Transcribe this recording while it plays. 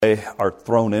I are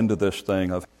thrown into this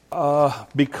thing of,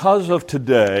 because of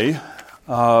today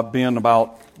being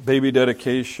about baby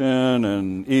dedication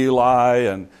and Eli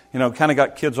and, kind of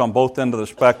got kids on both ends of the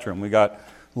spectrum. We got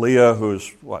Leah, who's,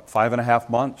 5.5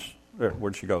 months?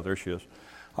 Where'd she go? There she is.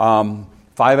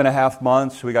 5.5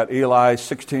 months. We got Eli,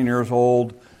 16 years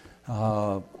old,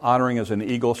 honoring as an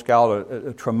Eagle Scout,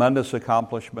 a tremendous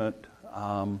accomplishment.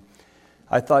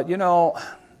 I thought,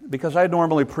 because I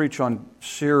normally preach on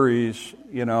series,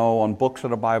 on books of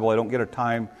the Bible, I don't get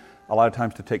a lot of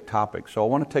times to take topics. So I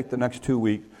want to take the next 2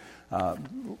 weeks.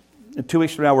 2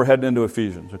 weeks from now, we're heading into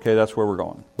Ephesians. Okay, that's where we're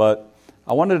going. But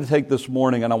I wanted to take this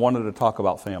morning and I wanted to talk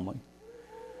about family,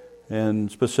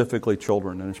 and specifically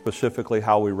children, and specifically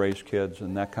how we raise kids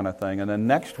and that kind of thing. And then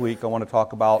next week, I want to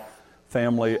talk about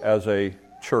family as a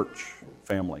church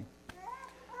family.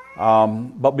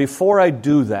 But before I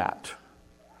do that,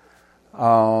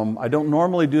 I don't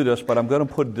normally do this, but I'm going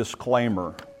to put a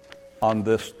disclaimer on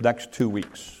this next 2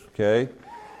 weeks, okay?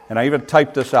 And I even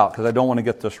typed this out because I don't want to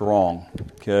get this wrong,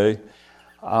 okay?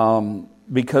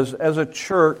 Because as a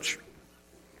church,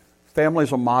 family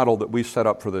is a model that we set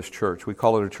up for this church. We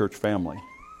call it a church family.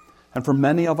 And for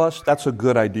many of us, that's a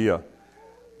good idea.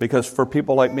 Because for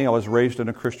people like me, I was raised in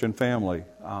a Christian family.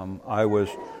 I was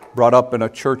brought up in a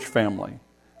church family.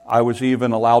 I was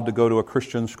even allowed to go to a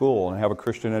Christian school and have a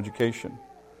Christian education.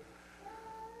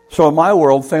 So in my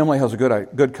world, family has a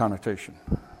good connotation.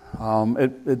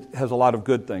 It has a lot of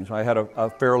good things. I had a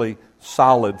fairly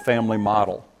solid family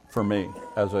model for me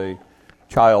as a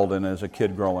child and as a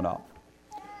kid growing up.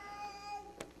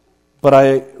 But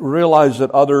I realize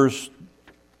that others'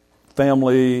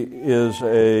 family is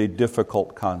a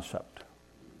difficult concept.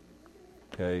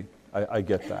 Okay, I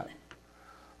get that.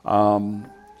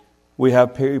 We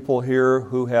have people here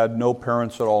who had no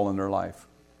parents at all in their life.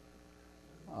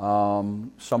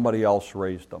 Somebody else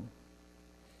raised them.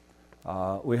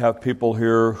 We have people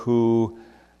here who,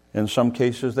 in some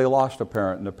cases, they lost a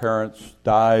parent, and the parents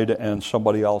died, and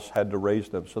somebody else had to raise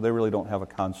them. So they really don't have a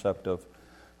concept of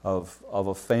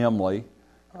a family.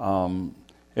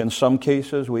 In some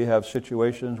cases, we have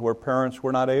situations where parents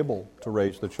were not able to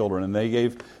raise the children, and they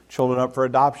gave children up for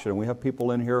adoption. We have people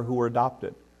in here who were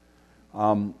adopted.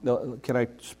 Can I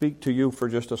speak to you for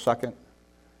just a second?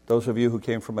 Those of you who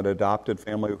came from an adopted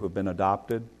family who have been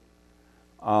adopted.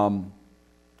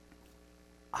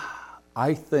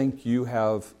 I think you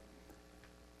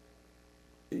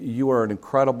are an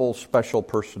incredible, special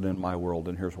person in my world,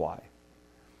 and here's why.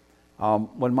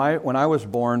 When I was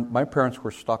born, my parents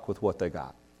were stuck with what they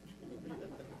got.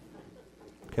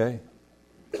 Okay?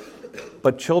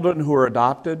 But children who are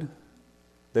adopted,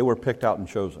 they were picked out and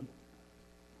chosen.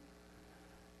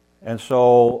 And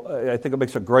so I think it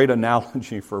makes a great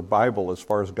analogy for Bible as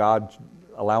far as God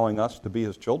allowing us to be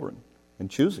His children and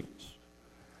choosing us.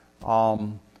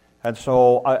 And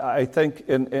so I think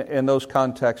in those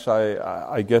contexts,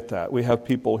 I get that. We have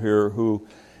people here who,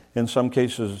 in some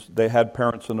cases, they had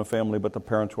parents in the family, but the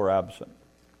parents were absent.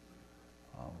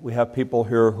 We have people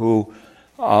here who,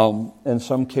 in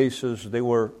some cases,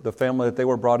 the family that they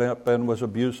were brought up in was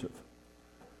abusive.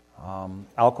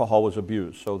 Alcohol was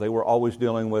abused, so they were always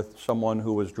dealing with someone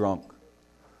who was drunk.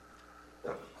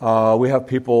 We have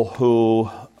people who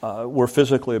were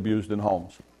physically abused in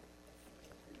homes.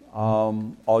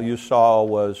 All you saw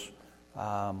was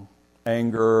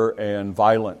anger and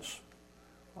violence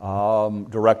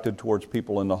directed towards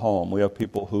people in the home. We have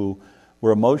people who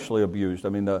were emotionally abused. I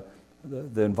mean, the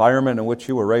environment in which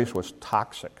you were raised was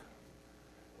toxic.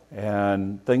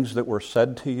 And things that were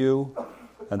said to you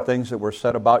and things that were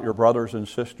said about your brothers and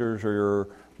sisters or your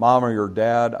mom or your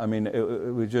dad, I mean,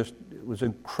 it was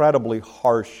incredibly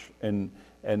harsh and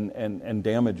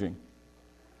damaging.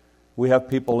 We have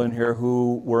people in here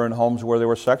who were in homes where they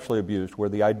were sexually abused, where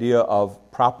the idea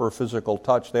of proper physical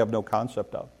touch they have no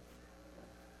concept of.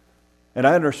 And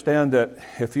I understand that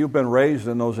if you've been raised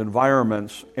in those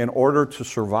environments, in order to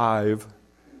survive,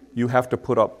 you have to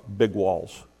put up big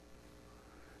walls.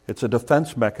 It's a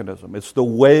defense mechanism. It's the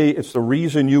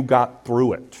reason you got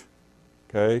through it.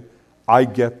 Okay? I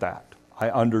get that. I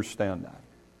understand that.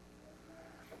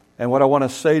 And what I want to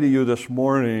say to you this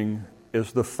morning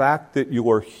is the fact that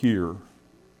you are here.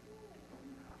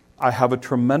 I have a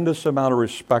tremendous amount of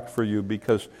respect for you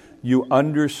because you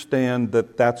understand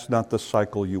that that's not the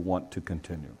cycle you want to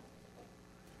continue.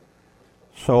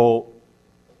 So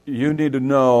you need to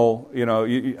know, you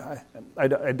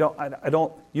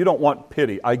don't want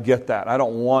pity. I get that. I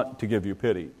don't want to give you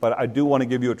pity. But I do want to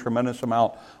give you a tremendous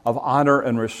amount of honor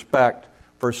and respect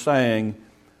for saying,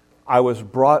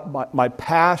 my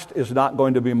past is not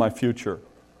going to be my future.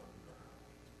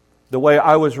 the way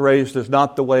I was raised is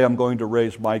not the way I'm going to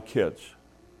raise my kids.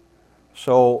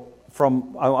 So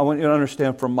I want you to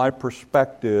understand from my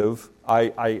perspective,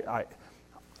 I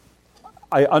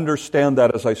understand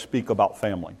that as I speak about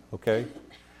family, okay?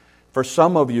 For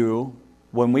some of you,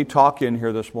 when we talk in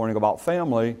here this morning about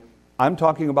family, I'm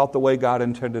talking about the way God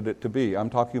intended it to be. I'm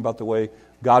talking about the way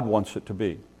God wants it to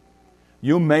be.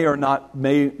 You may or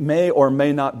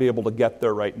may not be able to get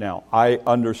there right now. I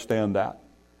understand that.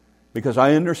 Because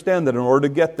I understand that in order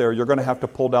to get there, you're going to have to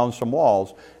pull down some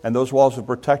walls, and those walls have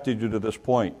protected you to this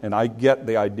point. And I get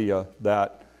the idea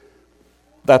that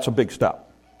that's a big step,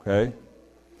 okay?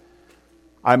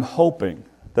 I'm hoping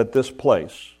that this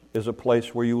place is a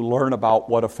place where you learn about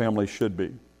what a family should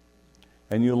be,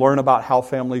 and you learn about how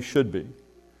family should be,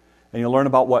 and you learn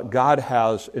about what God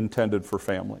has intended for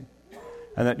family,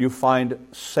 and that you find a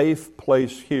safe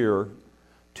place here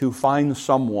to find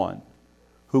someone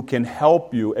who can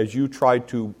help you as you try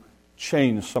to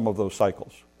change some of those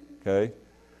cycles, okay?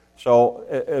 So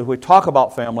as we talk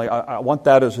about family, I want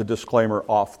that as a disclaimer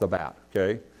off the bat,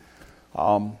 okay?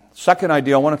 Second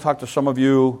idea, I want to talk to some of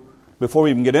you, before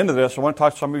we even get into this, I want to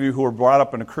talk to some of you who were brought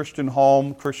up in a Christian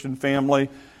home, Christian family.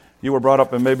 You were brought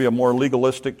up in maybe a more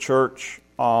legalistic church.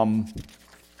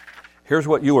 Here's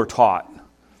what you were taught.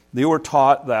 You were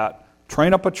taught that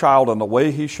train up a child in the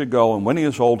way he should go, and when he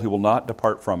is old, he will not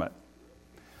depart from it.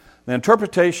 The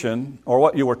interpretation, or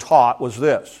what you were taught, was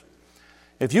this.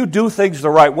 If you do things the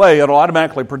right way, it'll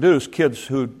automatically produce kids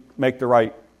who make the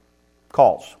right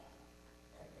calls.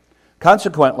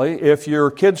 Consequently, if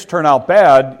your kids turn out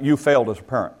bad, you failed as a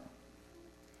parent.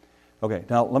 Okay,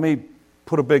 now let me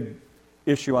put a big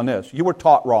issue on this. You were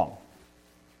taught wrong.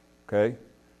 Okay?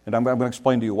 And I'm going to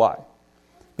explain to you why.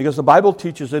 Because the Bible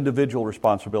teaches individual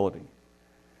responsibility.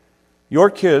 Your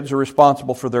kids are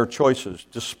responsible for their choices,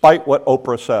 despite what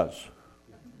Oprah says.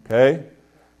 Okay?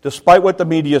 Despite what the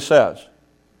media says.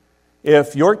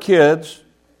 If your kids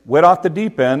went off the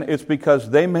deep end, it's because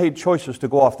they made choices to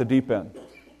go off the deep end.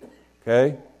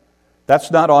 Okay?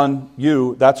 That's not on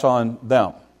you, that's on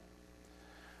them.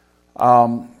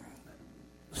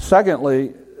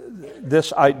 Secondly,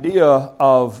 this idea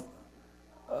of,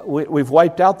 we've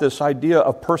wiped out this idea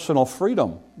of personal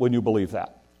freedom when you believe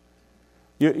that.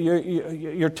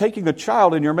 You're taking a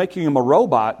child and you're making him a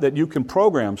robot that you can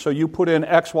program. So you put in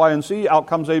X, Y, and Z, out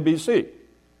comes A, B, C.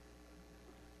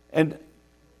 And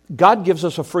God gives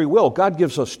us a free will. God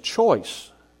gives us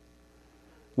choice.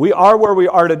 We are where we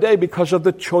are today because of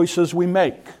the choices we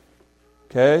make.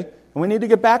 Okay? And we need to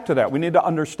get back to that. We need to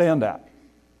understand that.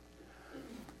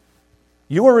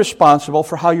 You are responsible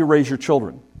for how you raise your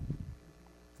children.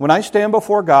 When I stand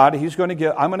before God, I'm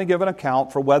going to give an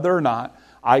account for whether or not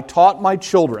I taught my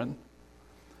children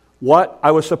what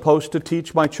I was supposed to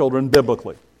teach my children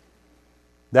biblically.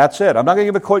 That's it. I'm not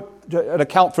going to give an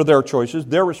account for their choices.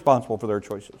 They're responsible for their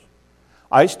choices.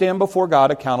 I stand before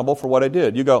God accountable for what I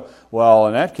did. You go, well,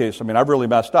 in that case, I've really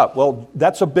messed up. Well,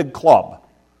 that's a big club,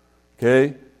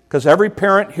 okay? Because every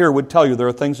parent here would tell you there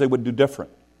are things they would do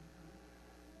different.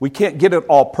 We can't get it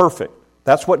all perfect.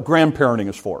 That's what grandparenting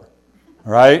is for,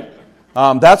 all right?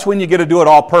 That's when you get to do it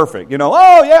all perfect.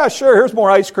 Oh, yeah, sure, here's more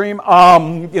ice cream.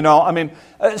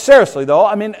 Seriously,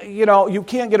 though, you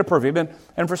can't get it perfect.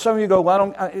 And for some of you go,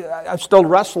 well, I'm still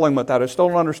wrestling with that. I still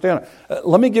don't understand it.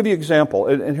 Let me give you an example,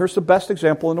 and here's the best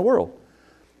example in the world.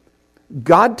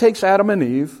 God takes Adam and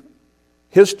Eve,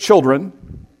 his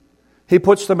children, he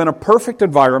puts them in a perfect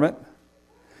environment,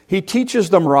 he teaches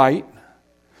them right,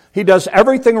 he does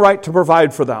everything right to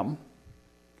provide for them,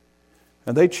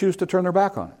 and they choose to turn their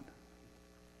back on it.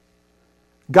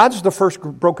 God's the first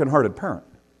broken-hearted parent.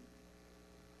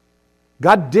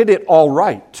 God did it all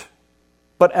right.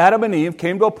 But Adam and Eve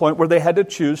came to a point where they had to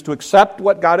choose to accept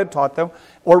what God had taught them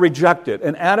or reject it.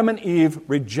 And Adam and Eve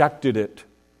rejected it.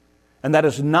 And that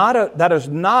is not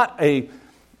a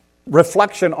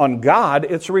reflection on God,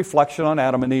 it's a reflection on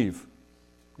Adam and Eve.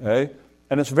 Okay?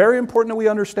 And it's very important that we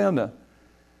understand that.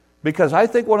 Because I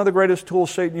think one of the greatest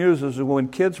tools Satan uses is when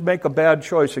kids make a bad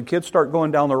choice and kids start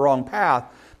going down the wrong path,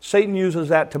 Satan uses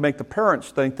that to make the parents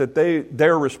think that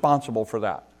they're responsible for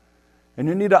that. And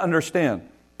you need to understand,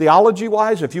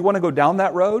 theology-wise, if you want to go down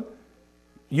that road,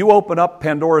 you open up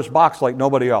Pandora's box like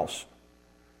nobody else.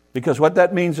 Because what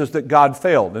that means is that God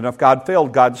failed. And if God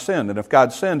failed, God sinned. And if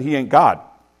God sinned, He ain't God.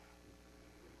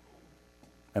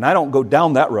 And I don't go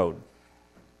down that road.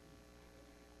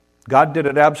 God did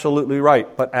it absolutely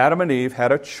right. But Adam and Eve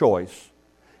had a choice.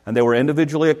 And they were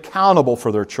individually accountable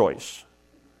for their choice.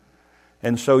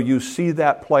 And so you see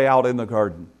that play out in the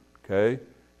garden, okay?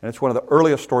 And it's one of the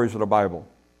earliest stories of the Bible.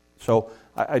 So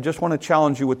I just want to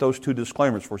challenge you with those two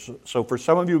disclaimers. So for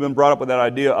some of you who have been brought up with that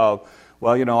idea of,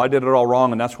 well, I did it all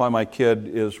wrong and that's why my kid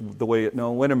is the way it...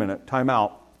 No, wait a minute. Time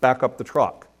out. Back up the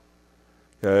truck.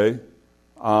 Okay?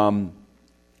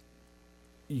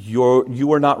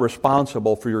 You are not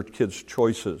responsible for your kid's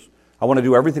choices. I want to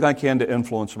do everything I can to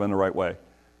influence them in the right way.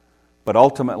 But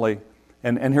ultimately,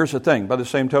 and here's the thing, by the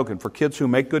same token, for kids who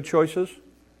make good choices,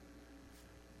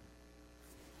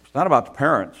 it's not about the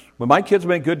parents. When my kids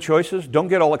make good choices, don't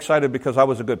get all excited because I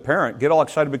was a good parent. Get all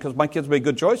excited because my kids made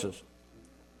good choices.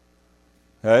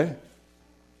 Okay?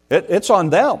 It's on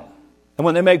them. And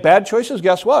when they make bad choices,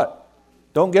 guess what?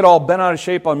 Don't get all bent out of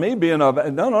shape on me being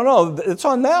a... No. It's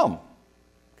on them.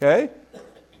 Okay?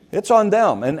 It's on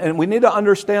them. And we need to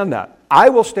understand that. I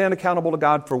will stand accountable to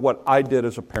God for what I did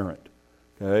as a parent.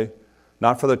 Okay?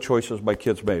 Not for the choices my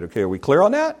kids made. Okay, are we clear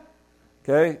on that?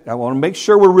 Okay? I want to make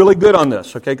sure we're really good on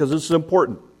this, okay, because this is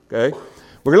important. Okay?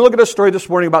 We're going to look at a story this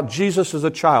morning about Jesus as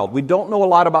a child. We don't know a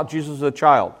lot about Jesus as a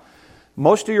child.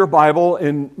 Most of your Bible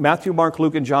in Matthew, Mark,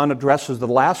 Luke, and John addresses the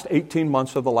last 18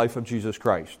 months of the life of Jesus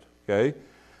Christ. Okay?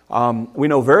 We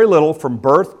know very little from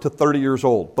birth to 30 years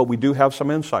old, but we do have some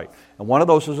insight. And one of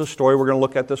those is a story we're going to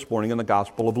look at this morning in the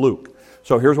Gospel of Luke.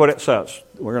 So here's what it says.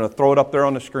 We're going to throw it up there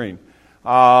on the screen.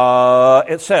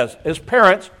 It says, his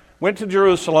parents went to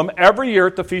Jerusalem every year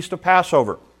at the Feast of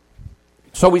Passover.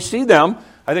 So we see them.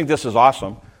 I think this is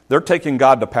awesome. They're taking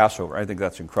God to Passover. I think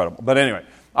that's incredible. But anyway,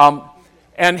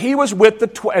 and he was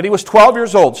and he was 12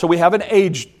 years old. So we have an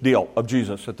age deal of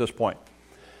Jesus at this point.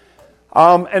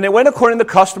 And they went according to the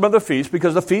custom of the feast,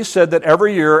 because the feast said that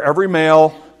every year, every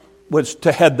male was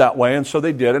to head that way, and so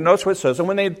they did. And notice what it says. And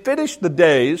when they had finished the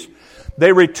days,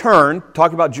 they returned,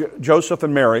 talking about Joseph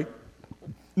and Mary.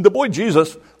 The boy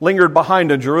Jesus lingered behind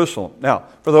in Jerusalem. Now,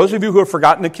 for those of you who have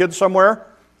forgotten a kid somewhere,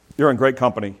 you're in great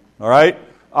company, all right?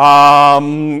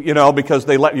 Because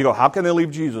they let you go, how can they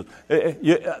leave Jesus?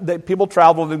 People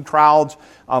traveled in crowds,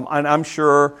 and I'm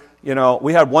sure...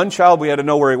 we had one child, we had to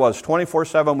know where he was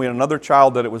 24/7. We had another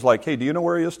child that it was like, hey, do you know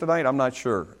where he is tonight? I'm not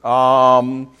sure.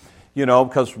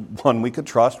 Because one we could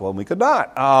trust, one we could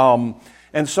not.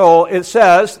 And so it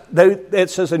says,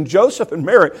 and Joseph and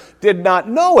Mary did not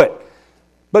know it.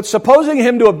 But supposing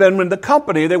him to have been in the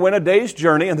company, they went a day's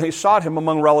journey and they sought him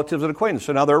among relatives and acquaintances.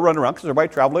 So now they're running around because everybody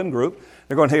traveling in group.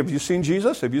 They're going, hey, have you seen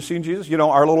Jesus? Have you seen Jesus?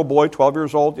 Our little boy, 12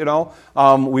 years old,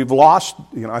 we've lost,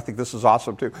 I think this is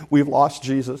awesome too. We've lost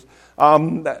Jesus.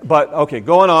 But, okay,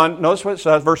 going on. Notice what it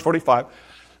says, verse 45.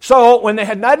 So when they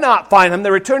had not find him, they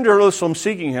returned to Jerusalem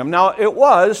seeking him. Now, it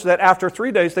was that after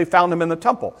 3 days, they found him in the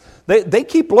temple. They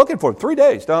keep looking for him. 3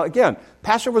 days. Now, again,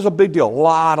 Passover was a big deal. A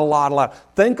lot.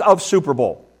 Think of Super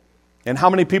Bowl. And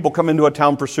how many people come into a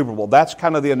town for Super Bowl? That's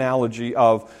kind of the analogy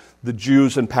of the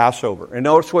Jews and Passover. And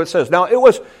notice what it says. Now, it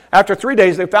was after 3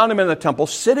 days, they found him in the temple,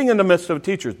 sitting in the midst of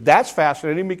teachers. That's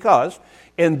fascinating because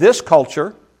in this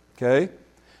culture, okay,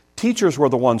 teachers were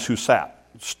the ones who sat.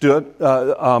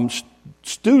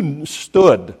 Students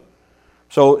stood.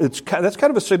 So that's kind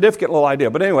of a significant little idea.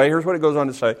 But anyway, here's what it goes on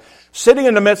to say. Sitting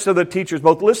in the midst of the teachers,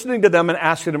 both listening to them and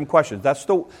asking them questions.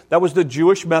 That was the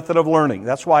Jewish method of learning.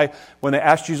 That's why when they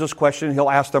ask Jesus questions, he'll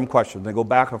ask them questions. They go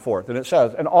back and forth. And it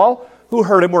says, and all who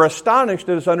heard him were astonished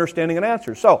at his understanding and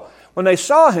answers. So when they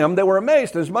saw him, they were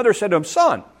amazed. And his mother said to him,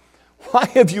 son, why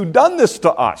have you done this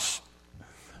to us?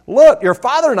 Look, your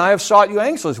father and I have sought you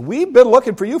anxiously. We've been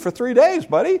looking for you for 3 days,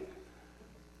 buddy.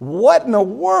 What in the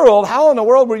world? How in the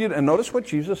world were you? And notice what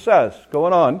Jesus says,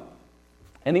 going on.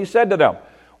 And he said to them,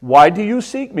 why do you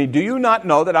seek me? Do you not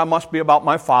know that I must be about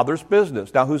my Father's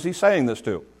business? Now, who's he saying this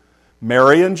to?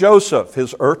 Mary and Joseph,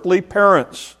 his earthly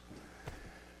parents.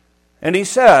 And he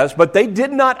says, but they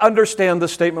did not understand the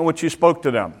statement which he spoke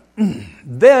to them.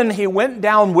 Then he went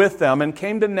down with them and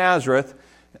came to Nazareth.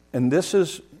 And this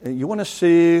is, you want to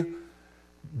see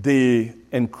the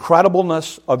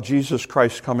incredibleness of Jesus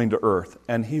Christ coming to earth,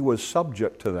 and he was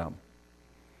subject to them.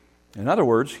 In other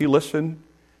words, he listened.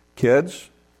 Kids,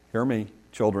 hear me,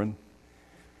 children.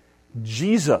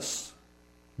 Jesus,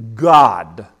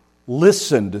 God,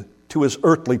 listened to his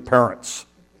earthly parents.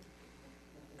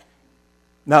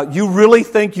 Now, you really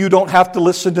think you don't have to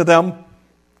listen to them?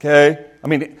 Okay? I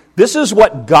mean, this is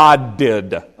what God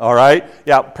did, all right?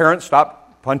 Yeah, parents,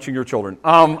 stop punching your children.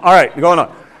 All right, going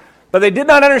on. But they did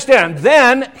not understand.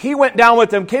 Then he went down with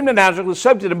them, came to Nazareth, was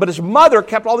subject to them, but his mother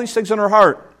kept all these things in her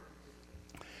heart.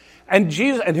 And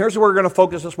here's where we're going to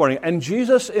focus this morning. And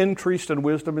Jesus increased in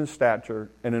wisdom and stature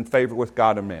and in favor with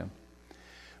God and man.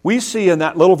 We see in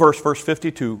that little verse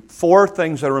 52, 4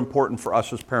 things that are important for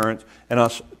us as parents and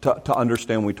us to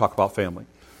understand when we talk about family.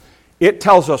 It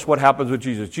tells us what happens with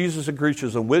Jesus. Jesus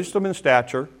increases in wisdom and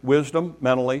stature, wisdom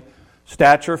mentally,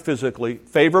 stature physically,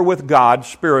 favor with God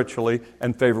spiritually,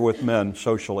 and favor with men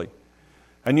socially.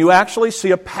 And you actually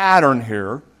see a pattern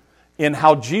here in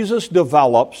how Jesus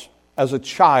develops as a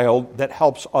child that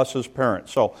helps us as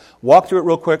parents. So walk through it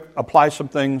real quick, apply some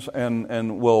things,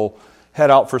 and we'll head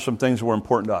out for some things that were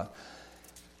important to us.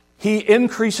 He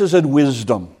increases in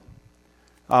wisdom.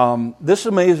 This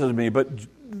amazes me, but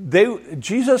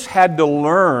Jesus had to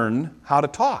learn how to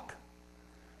talk.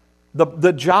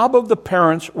 The job of the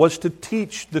parents was to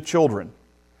teach the children.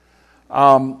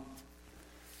 Can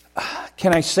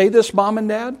I say this, Mom and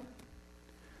Dad?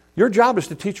 Your job is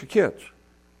to teach your kids.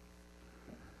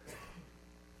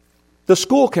 The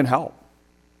school can help,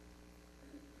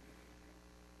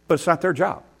 but it's not their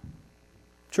job.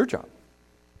 It's your job.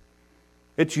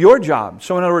 It's your job.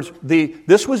 So in other words,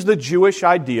 this was the Jewish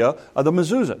idea of the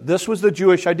mezuzah. This was the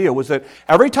Jewish idea, was that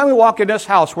every time we walk in this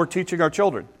house, we're teaching our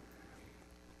children.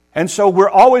 And so we're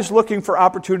always looking for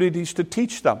opportunities to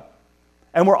teach them.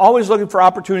 And we're always looking for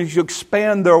opportunities to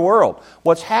expand their world.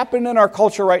 What's happened in our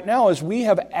culture right now is we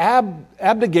have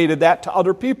abdicated that to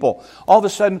other people. All of a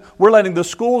sudden, we're letting the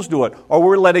schools do it. Or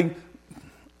we're letting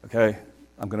Paw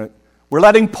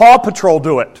Patrol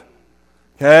do it.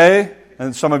 Okay?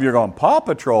 And some of you are going, Paw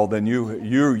Patrol, then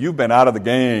you've been out of the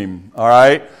game, all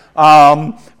right?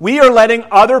 We are letting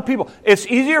other people. It's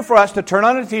easier for us to turn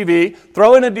on a TV,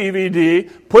 throw in a DVD,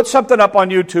 put something up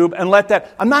on YouTube, and let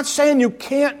that. I'm not saying you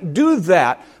can't do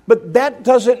that, but that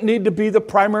doesn't need to be the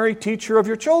primary teacher of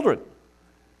your children.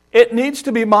 It needs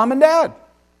to be Mom and Dad.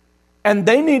 And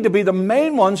they need to be the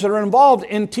main ones that are involved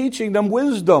in teaching them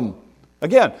wisdom.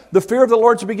 Again, the fear of the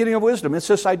Lord is the beginning of wisdom. It's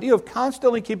this idea of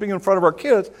constantly keeping in front of our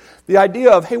kids the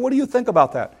idea of, hey, what do you think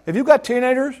about that? If you've got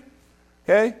teenagers,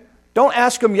 okay, don't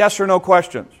ask them yes or no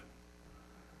questions.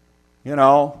 You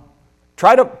know,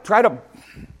 here's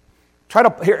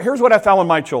what I found with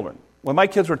my children. When my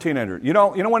kids were teenagers, you know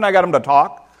when I got them to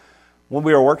talk? When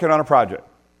we were working on a project.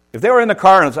 If they were in the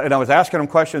car and I was asking them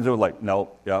questions, it was like, no,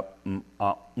 yep,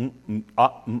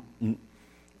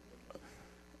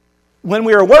 When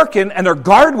we were working and their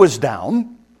guard was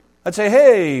down, I'd say,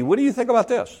 hey, what do you think about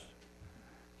this?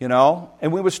 You know,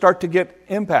 and we would start to get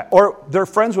impact. Or their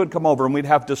friends would come over and we'd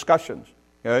have discussions.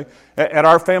 Okay? At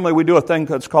our family, we do a thing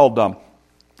that's called, I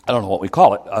don't know what we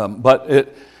call it,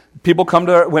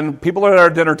 when people are at our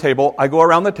dinner table, I go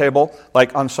around the table,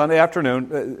 like on Sunday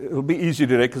afternoon. It'll be easy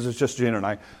today because it's just Gina and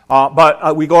I.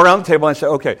 But we go around the table and I say,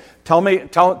 okay, tell me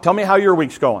how your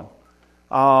week's going.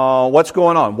 What's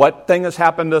going on? What thing has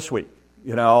happened this week,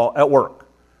 at work?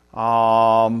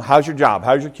 How's your job?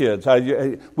 How's your kids?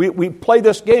 We play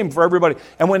this game for everybody.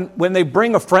 And when they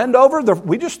bring a friend over,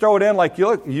 we just throw it in like,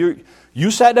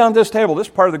 you sat down at this table. This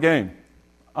is part of the game.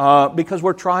 Because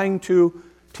we're trying to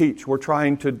teach. We're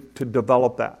trying to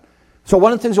develop that. So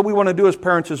one of the things that we want to do as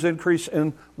parents is increase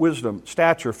in wisdom,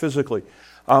 stature, physically.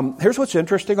 Here's what's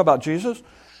interesting about Jesus.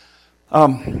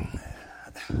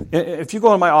 If you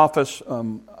go in my office,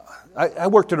 I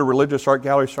worked at a religious art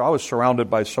gallery, so I was surrounded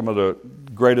by some of the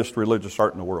greatest religious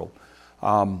art in the world.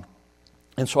 And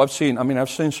so I've seen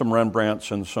some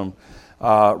Rembrandts and some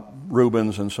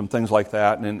Rubens and some things like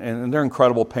that, and they're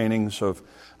incredible paintings of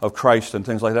Christ and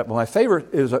things like that. But my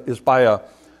favorite is by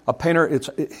a painter.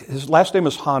 His last name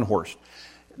is Honhorst.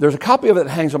 There's a copy of it that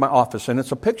hangs in my office, and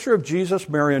it's a picture of Jesus,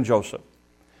 Mary, and Joseph.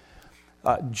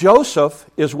 Joseph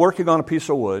is working on a piece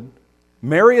of wood.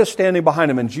 Mary is standing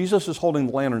behind him, and Jesus is holding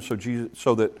the lantern so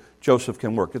that Joseph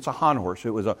can work. It's a Honhorst.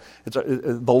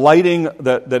 The lighting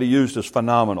that he used is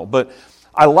phenomenal. But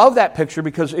I love that picture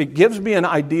because it gives me an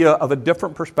idea of a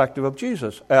different perspective of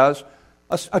Jesus as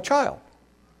a child.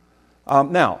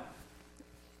 Now,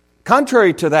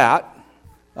 contrary to that,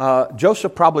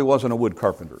 Joseph probably wasn't a wood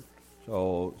carpenter.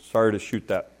 So sorry to shoot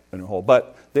that in a hole.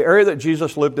 But the area that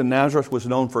Jesus lived in, Nazareth, was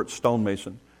known for its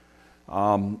stonemason.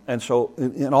 And so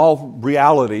in all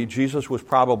reality, Jesus was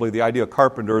probably the idea of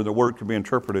carpenter, the word could be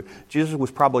interpreted. Jesus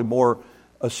was probably more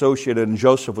associated, and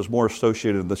Joseph was more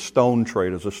associated in the stone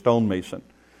trade as a stonemason.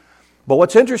 But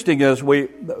what's interesting is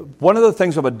one of the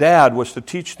things of a dad was to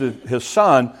teach his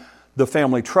son the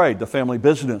family trade, the family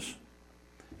business.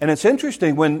 And it's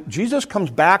interesting, when Jesus comes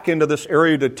back into this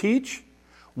area to teach,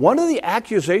 one of the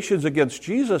accusations against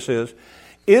Jesus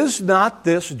is not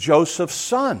this Joseph's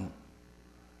son?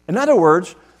 In other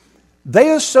words,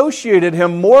 they associated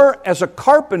him more as a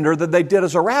carpenter than they did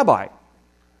as a rabbi,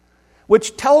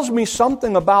 which tells me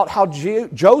something about how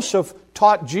Joseph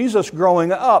taught Jesus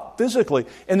growing up physically,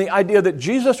 and the idea that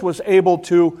Jesus was able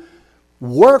to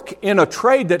work in a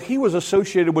trade that he was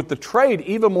associated with the trade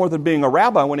even more than being a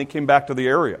rabbi when he came back to the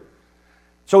area.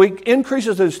 So he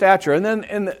increases his stature, and then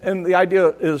and the idea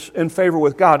is in favor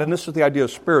with God, and this is the idea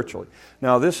spiritually.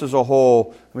 Now, this is a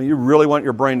whole, you really want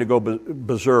your brain to go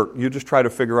berserk. You just try to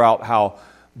figure out how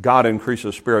God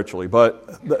increases spiritually.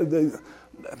 But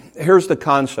here's the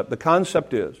concept. The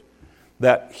concept is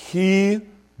that he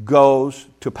goes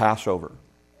to Passover.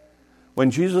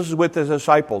 When Jesus is with his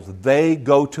disciples, they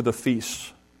go to the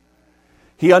feasts.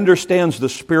 He understands the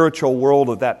spiritual world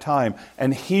of that time,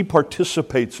 and he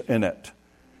participates in it.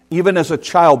 Even as a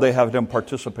child, they have him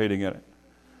participating in it.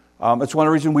 It's one of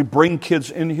the reasons we bring kids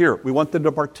in here. We want them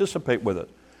to participate with it.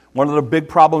 One of the big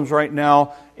problems right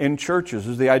now in churches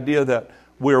is the idea that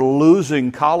we're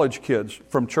losing college kids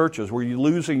from churches. We're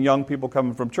losing young people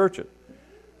coming from churches.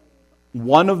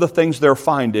 One of the things they're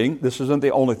finding, this isn't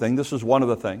the only thing, this is one of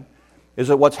the things, is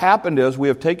that what's happened is we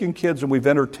have taken kids and we've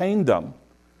entertained them.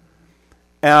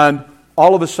 And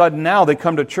all of a sudden now they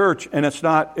come to church and it's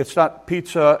not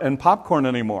pizza and popcorn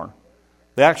anymore.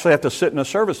 They actually have to sit in a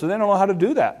service, and they don't know how to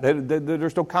do that.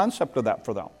 There's no concept of that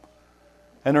for them.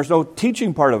 And there's no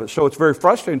teaching part of it, so it's very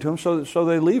frustrating to them, so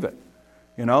they leave it.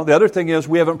 The other thing is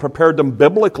we haven't prepared them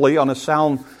biblically on a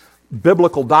sound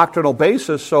biblical doctrinal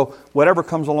basis, so whatever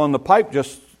comes along the pipe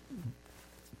just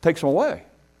takes them away.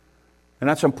 And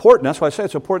that's important. That's why I say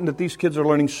it's important that these kids are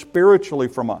learning spiritually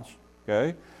from us.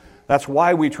 Okay? That's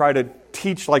why we try to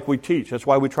teach like we teach. That's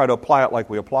why we try to apply it like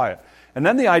we apply it. And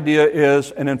then the idea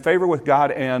is, and in favor with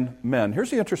God and men. Here's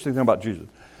the interesting thing about Jesus.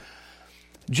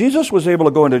 Jesus was able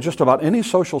to go into just about any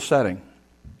social setting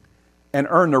and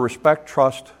earn the respect,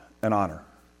 trust, and honor.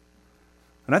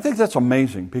 And I think that's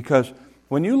amazing, because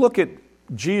when you look at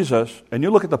Jesus and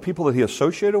you look at the people that he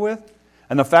associated with,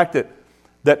 and the fact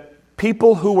that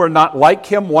people who were not like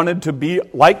him wanted to be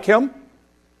like him,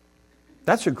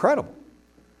 that's incredible.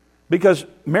 Because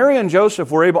Mary and Joseph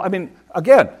were able,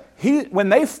 again, when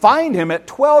they find him at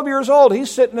 12 years old, he's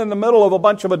sitting in the middle of a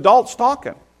bunch of adults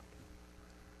talking.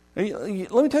 Let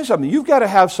me tell you something. You've got to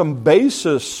have some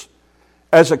basis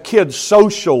as a kid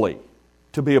socially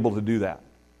to be able to do that.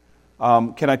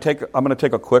 I'm going to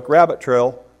take a quick rabbit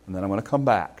trail, and then I'm going to come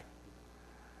back.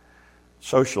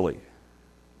 Socially,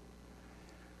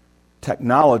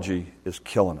 technology is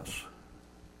killing us.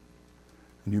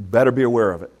 And you better be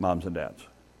aware of it, moms and dads.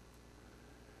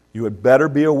 You had better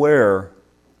be aware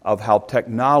of how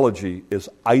technology is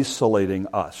isolating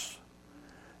us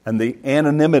and the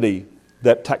anonymity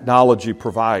that technology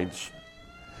provides.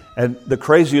 And the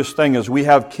craziest thing is we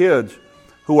have kids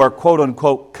who are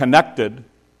quote-unquote connected,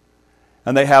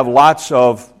 and they have lots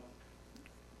of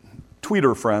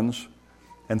Twitter friends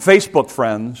and Facebook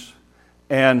friends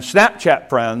and Snapchat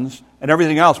friends and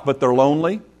everything else, but they're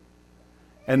lonely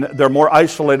and they're more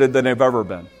isolated than they've ever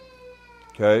been.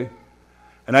 Okay?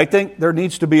 And I think there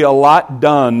needs to be a lot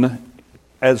done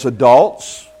as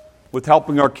adults with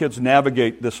helping our kids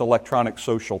navigate this electronic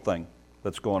social thing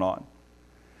that's going on.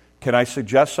 Can I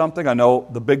suggest something? I know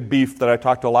the big beef that I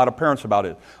talk to a lot of parents about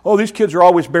is, these kids are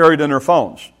always buried in their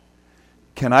phones.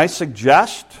 Can I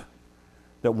suggest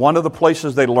that one of the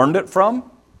places they learned it from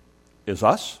is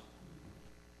us?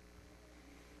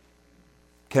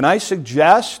 Can I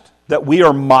suggest that we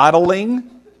are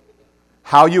modeling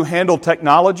how you handle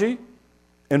technology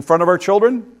in front of our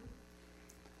children?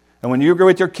 And when you agree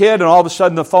with your kid and all of a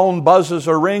sudden the phone buzzes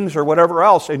or rings or whatever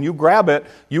else and you grab it,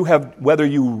 you have, whether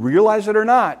you realize it or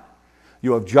not,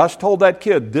 you have just told that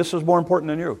kid, this is more important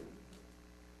than you.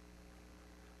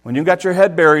 When you got your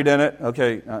head buried in it,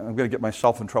 okay, I'm going to get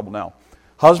myself in trouble now.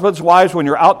 Husbands, wives, when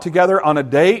you're out together on a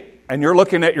date and you're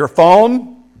looking at your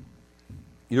phone,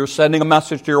 you're sending a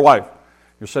message to your wife.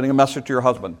 You're sending a message to your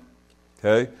husband.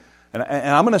 Okay? And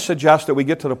I'm going to suggest that we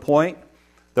get to the point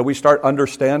that we start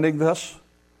understanding this.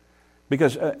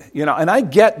 Because, and I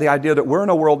get the idea that we're in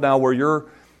a world now where your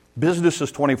business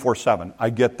is 24/7. I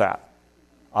get that.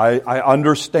 I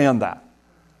understand that.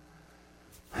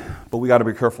 But we got to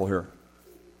be careful here.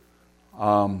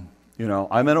 I'm in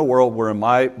a world where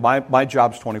my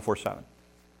job's 24/7.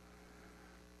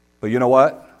 But you know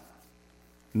what?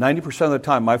 90% of the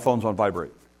time, my phone's on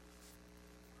vibrate.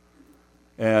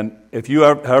 And if you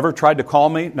have ever tried to call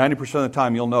me, 90% of the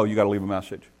time you'll know you got to leave a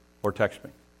message or text me.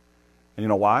 And you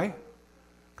know why?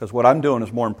 Because what I'm doing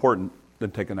is more important than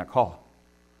taking that call.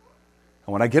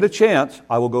 And when I get a chance,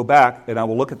 I will go back and I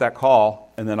will look at that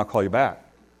call and then I'll call you back.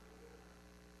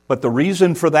 But the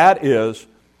reason for that is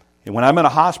when I'm in a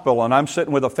hospital and I'm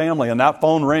sitting with a family and that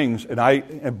phone rings and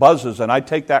it buzzes and I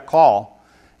take that call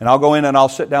and I'll go in and I'll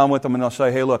sit down with them and I'll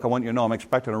say, hey, look, I want you to know I'm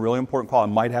expecting a really important call. I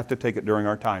might have to take it during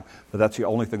our time, but that's the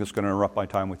only thing that's going to interrupt my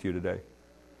time with you today.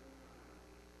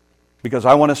 Because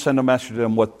I want to send a message to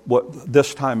them what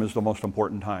this time is the most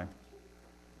important time.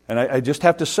 And I just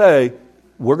have to say,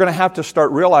 we're going to have to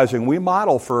start realizing we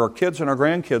model for our kids and our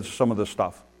grandkids some of this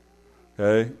stuff.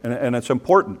 Okay? And it's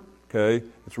important. Okay?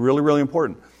 It's really, really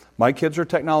important. My kids are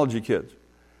technology kids.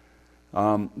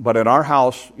 But in our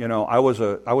house, I was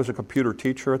a computer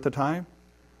teacher at the time,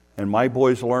 and my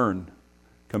boys learned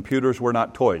computers were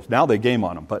not toys. Now they game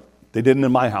on them, but they didn't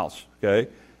in my house, okay?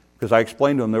 Because I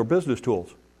explained to them they were business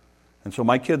tools. And so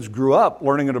my kids grew up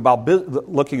learning about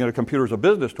looking at a computer as a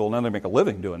business tool, and then they make a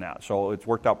living doing that. So it's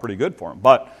worked out pretty good for them.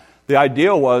 But the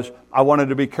idea was I wanted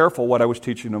to be careful what I was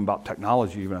teaching them about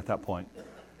technology even at that point.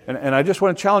 And I just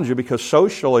want to challenge you, because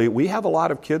socially, we have a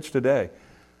lot of kids today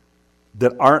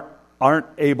that aren't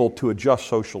able to adjust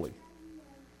socially.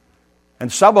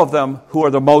 And some of them who are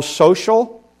the most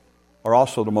social are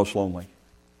also the most lonely.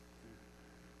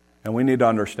 And we need to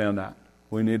understand that.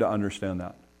 We need to understand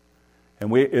that.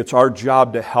 And it's our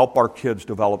job to help our kids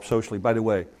develop socially. By the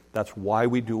way, that's why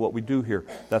we do what we do here.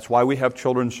 That's why we have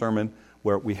children's sermon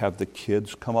where we have the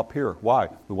kids come up here. Why?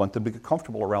 We want them to get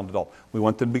comfortable around adults. We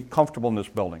want them to be comfortable in this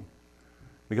building,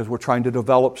 because we're trying to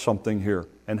develop something here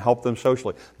and help them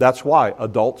socially. That's why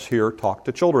adults here talk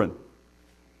to children,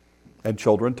 and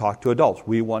children talk to adults.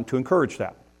 We want to encourage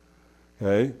that.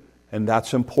 Okay? And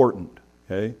that's important.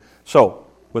 Okay? So,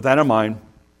 with that in mind,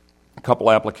 a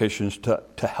couple applications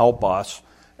to help us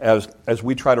as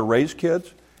we try to raise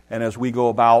kids and as we go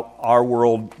about our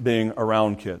world being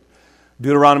around kids.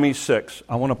 Deuteronomy 6.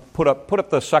 I want to put up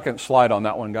the second slide on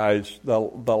that one, guys, the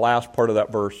last part of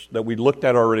that verse that we looked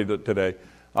at already today.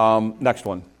 Next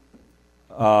one.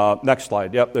 Next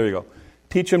slide. Yep, there you go.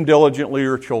 Teach them diligently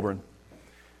your children.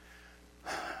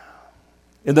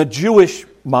 In the Jewish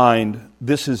mind,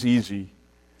 this is easy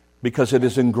because it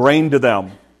is ingrained to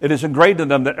them. It is ingrained to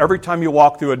them that every time you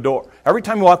walk through a door, every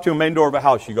time you walk through a main door of a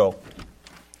house, you go,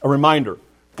 a reminder,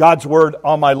 God's word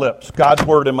on my lips, God's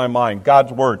word in my mind,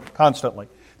 God's word constantly.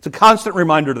 It's a constant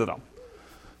reminder to them.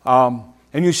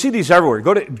 And you see these everywhere.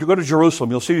 Go to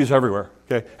Jerusalem, you'll see these everywhere.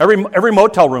 Okay, every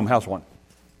motel room has one.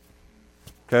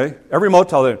 Okay, every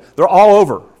motel, they're all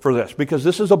over for this because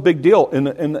this is a big deal in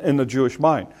the Jewish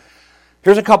mind.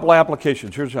 Here's a couple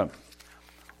applications. Here's one.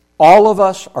 All of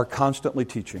us are constantly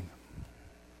teaching.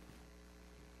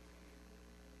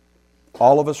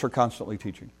 All of us are constantly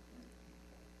teaching.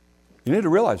 You need to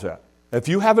realize that. If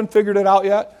you haven't figured it out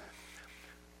yet,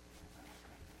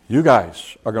 you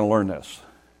guys are going to learn this.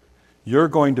 You're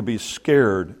going to be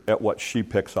scared at what she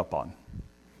picks up on.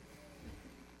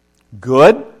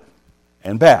 Good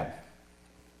and bad.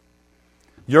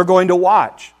 You're going to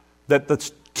watch that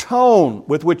the tone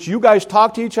with which you guys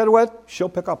talk to each other with, she'll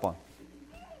pick up on.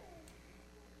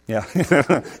 Yeah.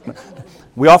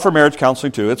 We offer marriage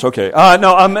counseling too. It's okay. But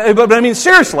I mean,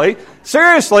 seriously,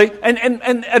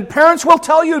 and parents will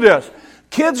tell you this.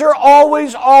 Kids are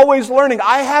always learning.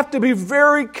 I have to be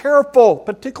very careful,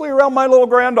 particularly around my little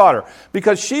granddaughter,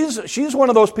 because she's one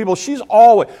of those people.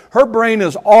 Her brain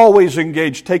is always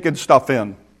engaged, taking stuff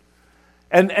in.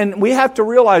 And we have to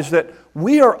realize that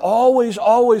we are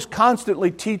always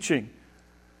constantly teaching.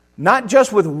 Not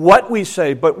just with what we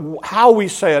say, but how we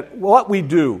say it, what we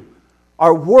do.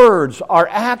 Our words, our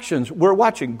actions. We're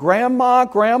watching. Grandma,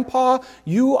 Grandpa,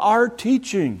 you are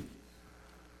teaching.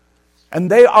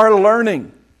 And they are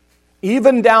learning.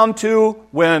 Even down to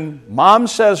when Mom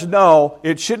says no,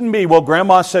 it shouldn't be, well,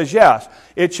 Grandma says yes.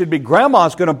 It should be,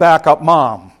 Grandma's going to back up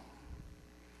Mom.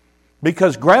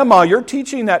 Because Grandma, you're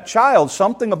teaching that child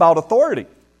something about authority.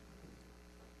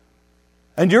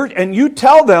 And you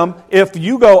tell them, if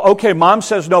you go, okay, Mom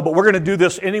says no, but we're going to do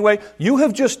this anyway, you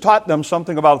have just taught them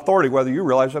something about authority, whether you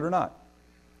realize it or not.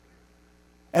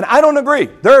 And I don't agree.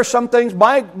 There are some things,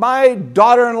 my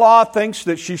daughter-in-law thinks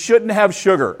that she shouldn't have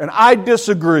sugar, and I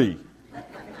disagree.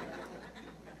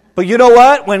 But you know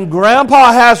what? When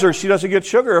Grandpa has her, she doesn't get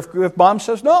sugar if Mom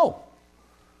says no.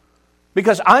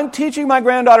 Because I'm teaching my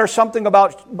granddaughter something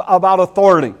about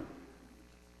authority.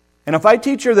 And if I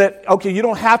teach her that, okay, you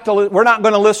don't have to, we're not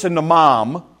going to listen to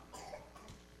Mom,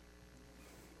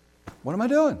 what am I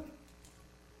doing?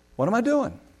 What am I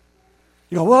doing?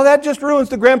 You go, well, that just ruins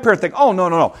the grandparent thing. Oh,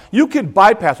 no. You can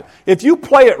bypass it. If you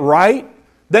play it right,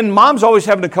 then Mom's always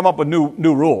having to come up with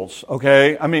new rules,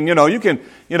 okay? I mean, you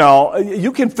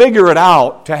can figure it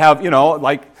out to have,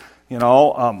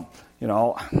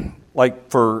 like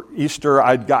for Easter,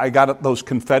 I got those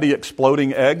confetti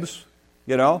exploding eggs,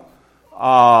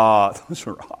 those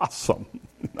were awesome.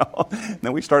 And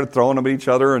then we started throwing them at each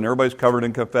other, and everybody's covered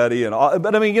in confetti.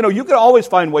 But I mean, you can always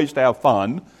find ways to have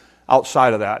fun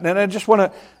outside of that. And I just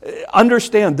want to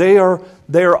understand we are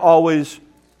always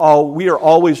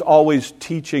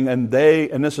teaching, and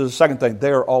this is the second thing,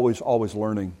 they are always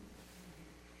learning.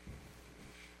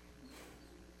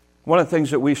 One of the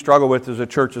things that we struggle with as a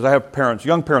church is I have parents,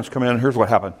 young parents come in, and here's what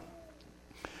happened.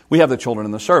 We have the children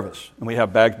in the service, and we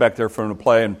have bags back there for them to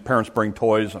play, and parents bring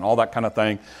toys and all that kind of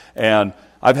thing. And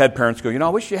I've had parents go, I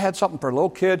wish you had something for little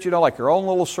kids, like your own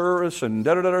little service and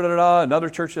da-da-da-da-da-da, another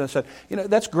church. And I said,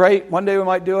 that's great. One day we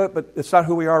might do it, but it's not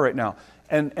who we are right now.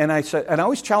 And I said, and I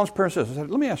always challenge parents this. I said,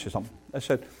 let me ask you something. I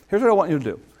said, here's what I want you to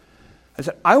do. I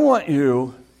said, I want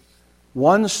you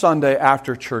one Sunday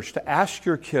after church to ask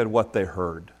your kid what they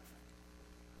heard.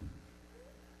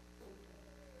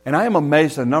 And I am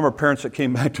amazed at the number of parents that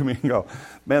came back to me and go,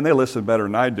 man, they listen better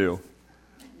than I do.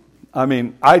 I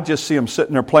mean, I just see them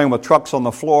sitting there playing with trucks on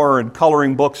the floor and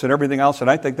coloring books and everything else, and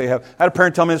I think they have. I had a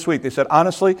parent tell me this week, they said,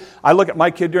 honestly, I look at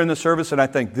my kid during the service and I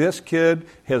think this kid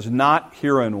has not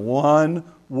hearing one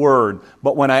word.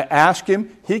 But when I ask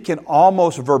him, he can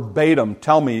almost verbatim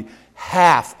tell me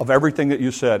half of everything that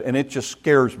you said, and it just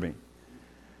scares me.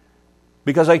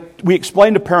 Because we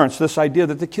explain to parents this idea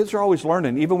that the kids are always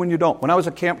learning, even when you don't. When I was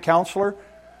a camp counselor,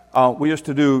 we used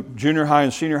to do junior high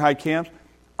and senior high camps.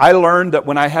 I learned that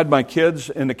when I had my kids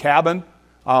in the cabin,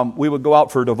 we would go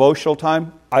out for devotional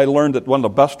time. I learned that one of the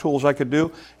best tools I could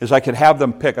do is I could have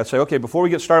them pick. I'd say, okay, before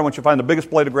we get started, I want you to find the biggest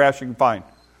blade of grass you can find.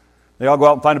 They all go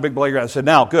out and find a big blade of grass. I said,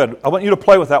 now, good, I want you to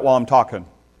play with that while I'm talking.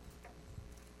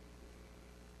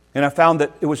 And I found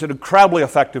that it was an incredibly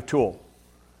effective tool.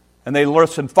 And they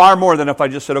listened far more than if I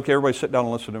just said, okay, everybody sit down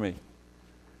and listen to me.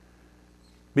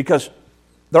 Because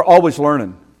they're always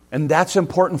learning. And that's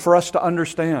important for us to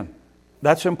understand.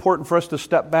 That's important for us to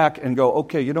step back and go,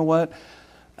 okay, you know what?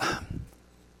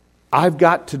 I've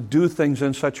got to do things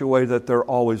in such a way that they're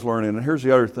always learning. And here's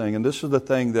the other thing, and this is the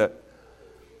thing that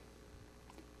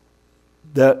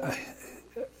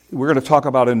we're going to talk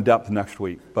about in depth next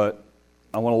week, but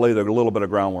I want to lay there a little bit of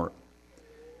groundwork.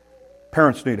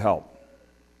 Parents need help.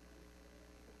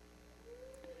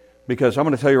 Because I'm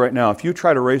going to tell you right now, if you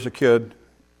try to raise a kid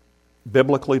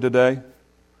biblically today,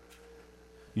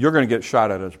 you're going to get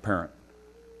shot at as a parent.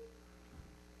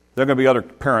 There are going to be other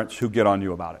parents who get on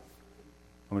you about it.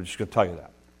 I'm just going to tell you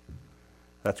that.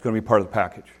 That's going to be part of the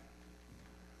package.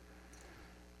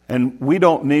 And we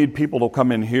don't need people to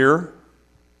come in here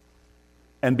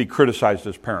and be criticized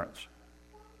as parents.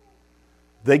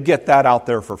 They get that out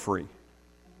there for free.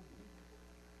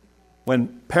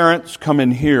 When parents come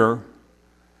in here,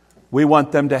 we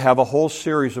want them to have a whole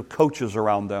series of coaches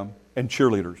around them and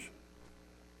cheerleaders.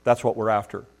 That's what we're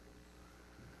after.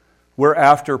 We're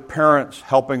after parents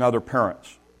helping other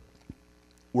parents.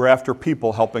 We're after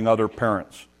people helping other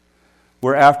parents.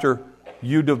 We're after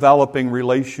you developing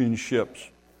relationships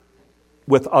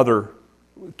with other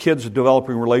kids,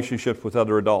 developing relationships with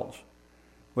other adults.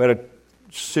 We had a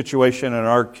situation in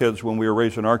our kids when we were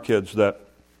raising our kids that,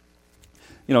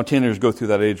 teenagers go through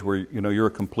that age where, you're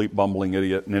a complete bumbling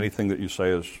idiot and anything that you say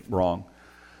is wrong.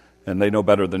 And they know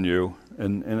better than you.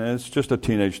 And it's just a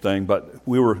teenage thing, but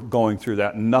we were going through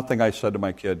that, and nothing I said to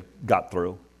my kid got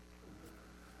through.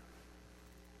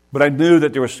 But I knew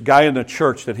that there was a guy in the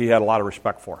church that he had a lot of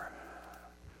respect for.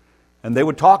 And they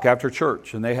would talk after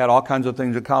church, and they had all kinds of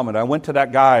things in common. I went to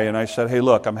that guy, and I said, hey,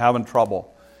 look, I'm having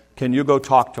trouble. Can you go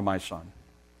talk to my son?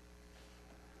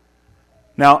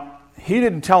 Now, he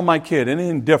didn't tell my kid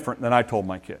anything different than I told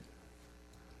my kid.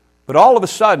 But all of a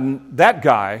sudden, that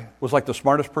guy was like the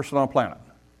smartest person on the planet.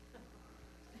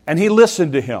 And he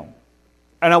listened to him.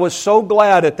 And I was so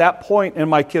glad at that point in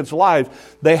my kids' lives,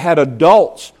 they had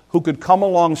adults who could come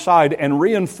alongside and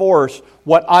reinforce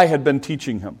what I had been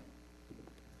teaching him.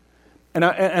 And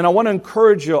I want to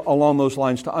encourage you along those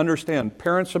lines to understand.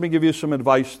 Parents, let me give you some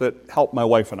advice that helped my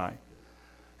wife and I.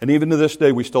 And even to this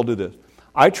day, we still do this.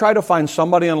 I try to find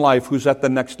somebody in life who's at the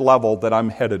next level that I'm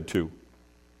headed to.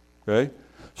 Okay?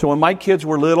 So when my kids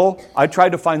were little, I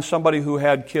tried to find somebody who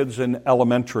had kids in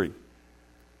elementary.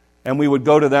 And we would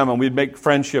go to them and we'd make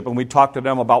friendship and we'd talk to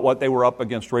them about what they were up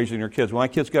against raising their kids. When my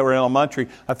kids got in elementary,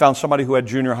 I found somebody who had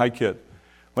junior high kids.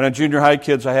 When I had junior high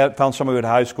kids, found somebody who had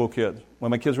high school kids. When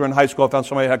my kids were in high school, I found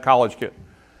somebody who had college kids.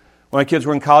 When my kids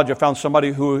were in college, I found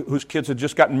somebody whose kids had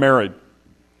just gotten married.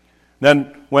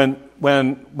 Then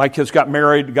when my kids got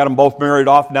married, got them both married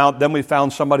off, then we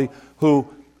found somebody who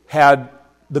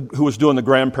was doing the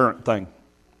grandparent thing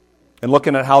and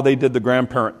looking at how they did the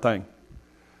grandparent thing.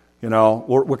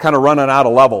 We're kind of running out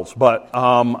of levels, but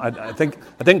I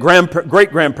think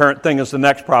great-grandparent thing is the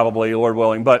next probably, Lord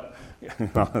willing, but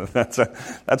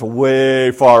that's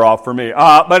way far off for me.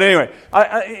 But anyway,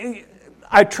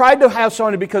 I tried to have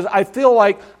somebody because I feel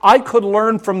like I could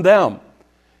learn from them.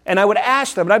 And I would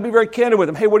ask them, and I'd be very candid with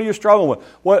them, hey, what are you struggling with?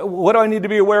 What do I need to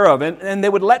be aware of? And they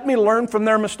would let me learn from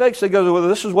their mistakes. They go, well,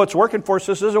 this is what's working for us.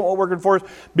 This isn't what's working for us.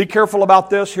 Be careful about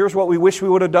this. Here's what we wish we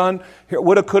would have done. Here,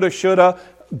 woulda, coulda, shoulda.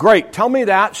 Great. Tell me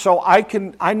that so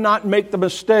I not make the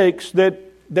mistakes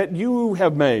that you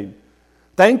have made.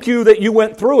 Thank you that you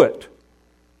went through it.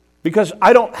 Because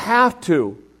I don't have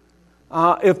to.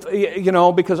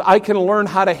 Because I can learn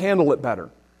how to handle it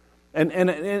better. And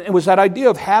it was that idea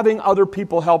of having other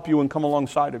people help you and come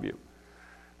alongside of you.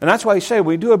 And that's why I say when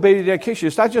we do a baby dedication,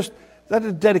 it's not just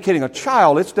dedicating a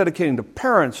child, it's dedicating the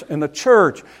parents and the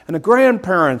church and the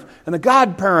grandparents and the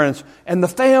godparents and the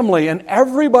family and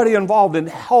everybody involved in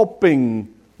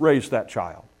helping raise that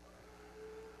child.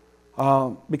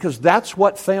 Because that's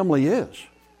what family is.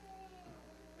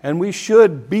 And we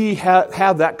should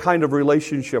have that kind of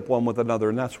relationship one with another,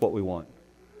 and that's what we want.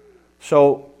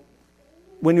 So,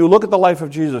 when you look at the life of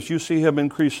Jesus, you see him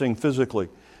increasing physically.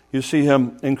 You see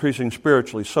him increasing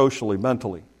spiritually, socially,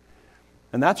 mentally.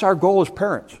 And that's our goal as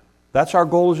parents. That's our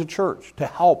goal as a church, to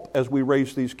help as we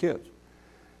raise these kids.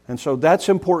 And so that's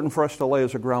important for us to lay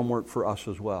as a groundwork for us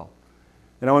as well.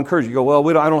 And I encourage you to go,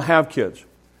 well, I don't have kids.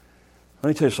 Let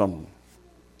me tell you something.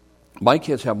 My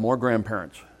kids have more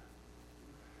grandparents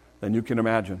than you can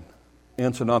imagine.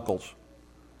 Aunts and uncles.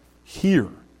 Here.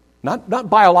 Not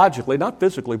biologically, not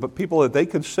physically, but people that they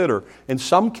consider, in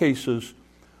some cases,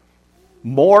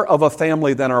 more of a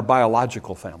family than our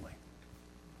biological family.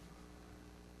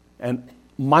 And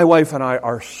my wife and I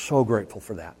are so grateful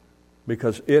for that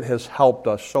because it has helped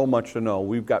us so much to know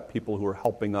we've got people who are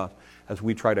helping us as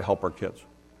we try to help our kids.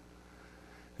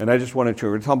 And I just wanted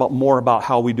to talk more about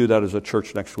how we do that as a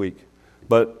church next week.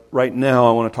 But right now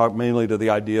I want to talk mainly to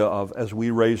the idea of as we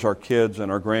raise our kids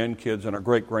and our grandkids and our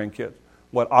great-grandkids,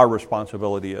 what our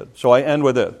responsibility is. So I end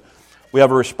with this. We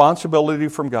have a responsibility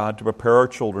from God to prepare our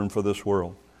children for this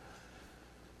world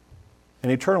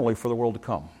and eternally for the world to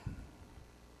come.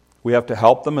 We have to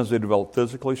help them as they develop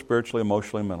physically, spiritually,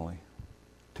 emotionally, and mentally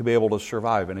to be able to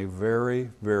survive in a very,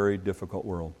 very difficult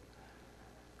world.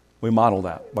 We model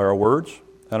that by our words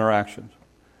and our actions.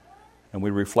 And we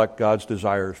reflect God's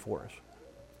desires for us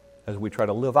as we try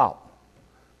to live out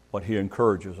what He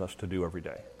encourages us to do every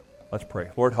day. Let's pray.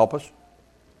 Lord, help us.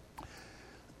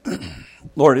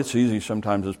 Lord, it's easy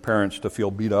sometimes as parents to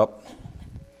feel beat up.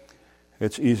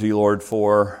 It's easy, Lord,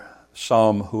 for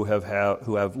some who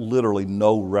have literally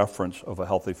no reference of a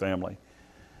healthy family.